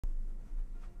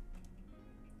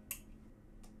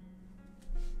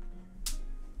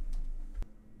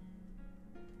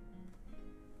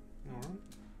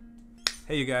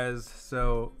Hey you guys,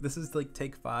 so this is like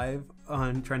take 5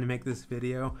 on trying to make this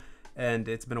video, and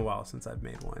it's been a while since I've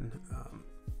made one.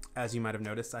 As you might have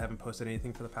noticed, I haven't posted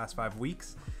anything for the past 5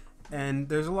 weeks, and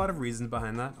there's a lot of reasons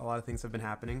behind that. A lot of things have been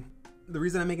happening. The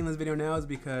reason I'm making this video now is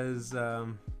because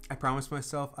I promised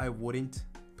myself I wouldn't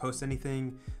post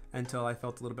anything until I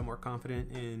felt a little bit more confident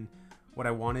in what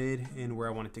I wanted and where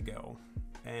I wanted to go.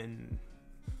 And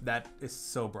that is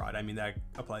so broad. I mean, that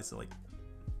applies to like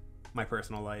my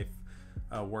personal life,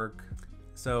 work.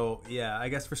 So yeah, I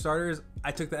guess for starters,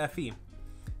 I took the FE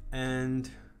and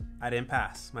I didn't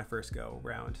pass my first go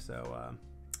round. So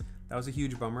that was a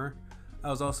huge bummer. I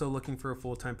was also looking for a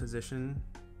full-time position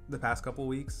the past couple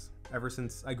weeks, ever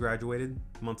since I graduated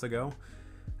months ago.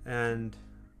 And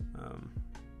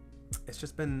it's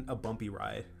just been a bumpy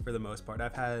ride for the most part.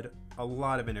 I've had a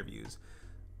lot of interviews.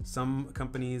 Some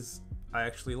companies I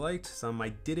actually liked, some I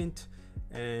didn't,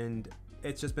 and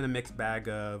it's just been a mixed bag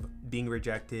of being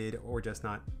rejected or just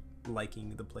not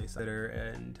liking the place.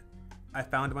 And I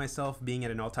found myself being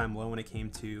at an all-time low when it came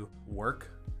to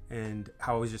work and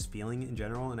how I was just feeling in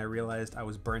general, and I realized I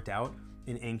was burnt out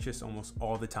and anxious almost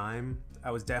all the time.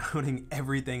 I was doubting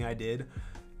everything I did,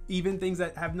 even things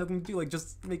that have nothing to do, like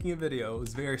just making a video. It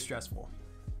was very stressful.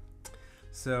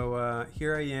 So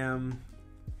here I am,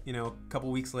 you know, a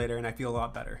couple weeks later, and I feel a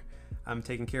lot better. I'm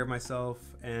taking care of myself,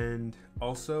 and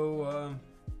also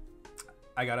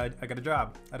I got a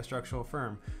job at a structural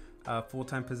firm, a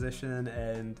full-time position,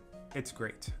 and it's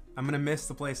great. I'm gonna miss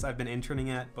the place I've been interning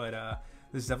at, but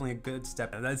this is definitely a good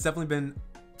step. That's definitely been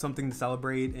something to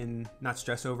celebrate and not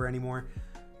stress over anymore.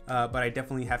 But I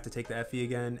definitely have to take the FE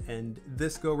again, and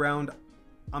this go round,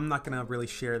 I'm not gonna really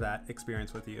share that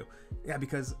experience with you. Yeah,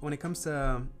 because when it comes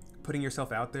to putting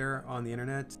yourself out there on the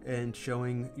internet and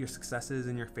showing your successes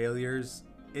and your failures,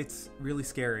 it's really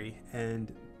scary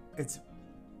and it's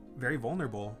very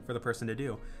vulnerable for the person to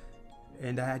do.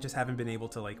 And I just haven't been able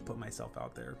to like put myself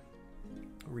out there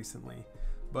recently.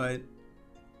 But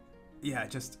yeah,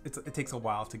 it takes a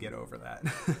while to get over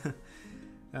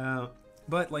that.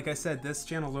 But like I said, this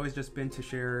channel's always just been to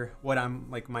share what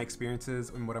I'm like, my experiences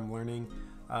and what I'm learning.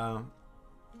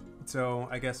 So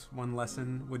I guess one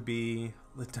lesson would be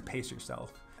to pace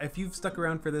yourself. If you've stuck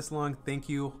around for this long, thank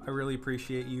you. I really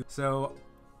appreciate you. So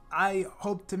I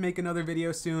hope to make another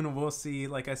video soon. We'll see.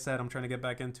 Like I said, I'm trying to get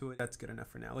back into it. That's good enough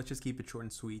for now. Let's just keep it short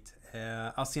and sweet.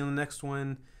 I'll see you on the next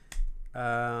one.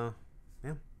 Yeah,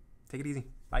 take it easy.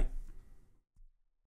 Bye.